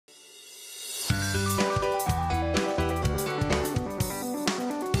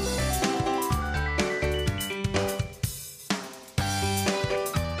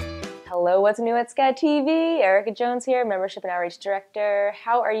what's new at Scat TV? Erica Jones here, Membership and Outreach Director.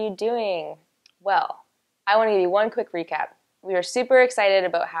 How are you doing? Well, I want to give you one quick recap. We are super excited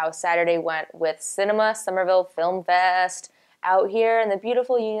about how Saturday went with Cinema Somerville Film Fest out here in the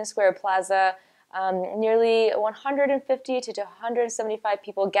beautiful Union Square Plaza. Nearly 150 to 175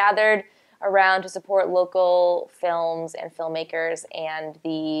 people gathered around to support local films and filmmakers and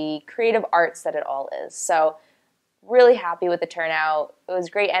the creative arts that it all is. So, really happy with the turnout. It was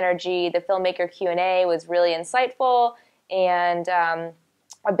great energy. The filmmaker Q&A was really insightful, and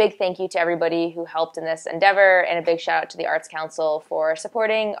a big thank you to everybody who helped in this endeavor, and a big shout out to the Arts Council for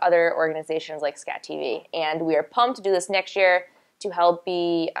supporting other organizations like Scat TV. And we are pumped to do this next year to help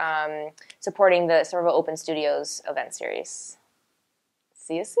be supporting the Somerville Open Studios event series.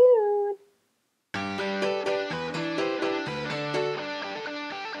 See you soon.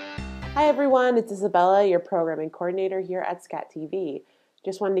 Hi everyone, it's Isabella, your programming coordinator here at Scat TV.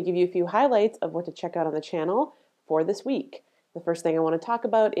 Just wanted to give you a few highlights of what to check out on the channel for this week. The first thing I want to talk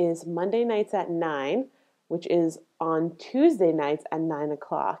about is Monday nights at 9, which is on Tuesday nights at 9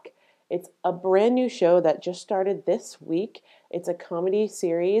 o'clock. It's a brand new show that just started this week. It's a comedy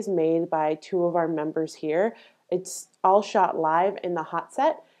series made by two of our members here. It's all shot live in the hot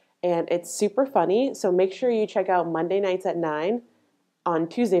set, and it's super funny, so make sure you check out Monday nights at 9 on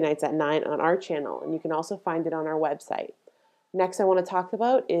Tuesday nights at 9 on our channel, and you can also find it on our website. Next I want to talk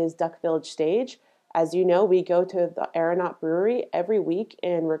about is Duck Village Stage. As you know, we go to the Aeronaut Brewery every week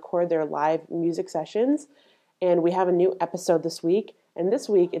and record their live music sessions, and we have a new episode this week, and this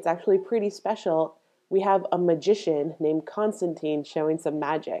week it's actually pretty special. We have a magician named Constantine showing some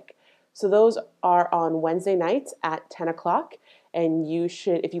magic. So those are on Wednesday nights at 10 o'clock, and you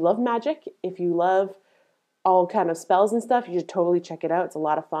should, if you love magic, if you love all kind of spells and stuff, you should totally check it out. It's a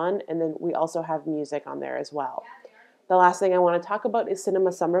lot of fun. And then we also have music on there as well. The last thing I want to talk about is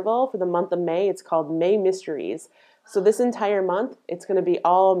Cinema Somerville. For the month of May, it's called May Mysteries. So this entire month, it's going to be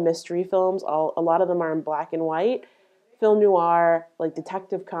all mystery films. A lot of them are in black and white. Film noir, like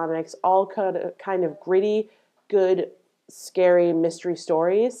detective comics, all kind of gritty, good, scary mystery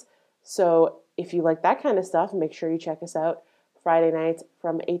stories. So if you like that kind of stuff, make sure you check us out Friday nights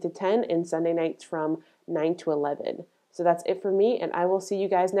from 8 to 10 and Sunday nights from 9 to 11. So that's it for me, and I will see you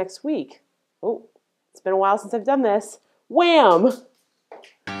guys next week. Oh, it's been a while since I've done this. Wham!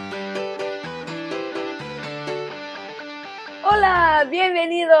 Hola,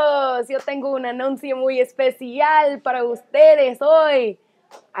 bienvenidos. Yo tengo un anuncio muy especial para ustedes hoy.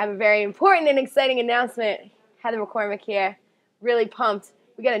 I have a very important and exciting announcement. Heather McCormick here. Really pumped.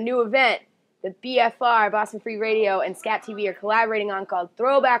 We got a new event that BFR, Boston Free Radio, and Scat TV are collaborating on called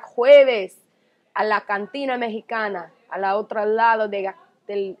Throwback Jueves a la Cantina Mexicana, a la otro lado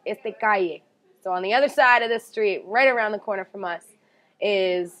de este calle. So on the other side of the street, right around the corner from us,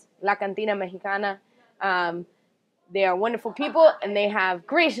 is La Cantina Mexicana. They are wonderful people, and they have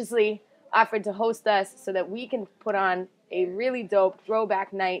graciously offered to host us so that we can put on a really dope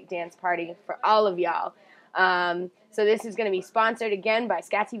throwback night dance party for all of y'all. So this is going to be sponsored again by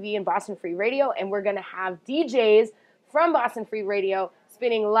Scat TV and Boston Free Radio, and we're going to have DJs from Boston Free Radio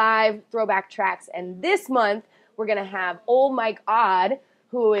spinning live throwback tracks. And this month, we're going to have Old Mike Odd,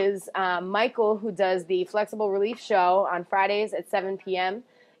 who is Michael, who does the Flexible Relief Show on Fridays at 7 p.m.,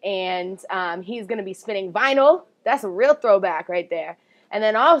 and he's going to be spinning vinyl. That's a real throwback right there. And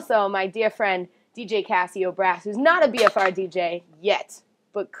then also my dear friend DJ Cassio Brass, who's not a BFR DJ yet,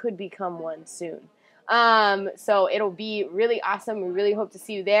 but could become one soon. So it'll be really awesome. We really hope to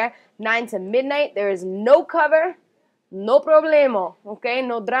see you there. 9 to midnight. There is no cover, no problemo. Okay,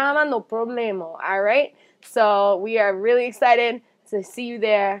 no drama, no problemo. All right. So we are really excited to see you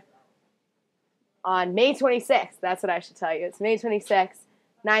there on May 26th. That's what I should tell you. It's May 26th,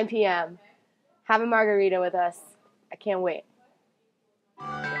 9 p.m. Have a margarita with us. I can't wait.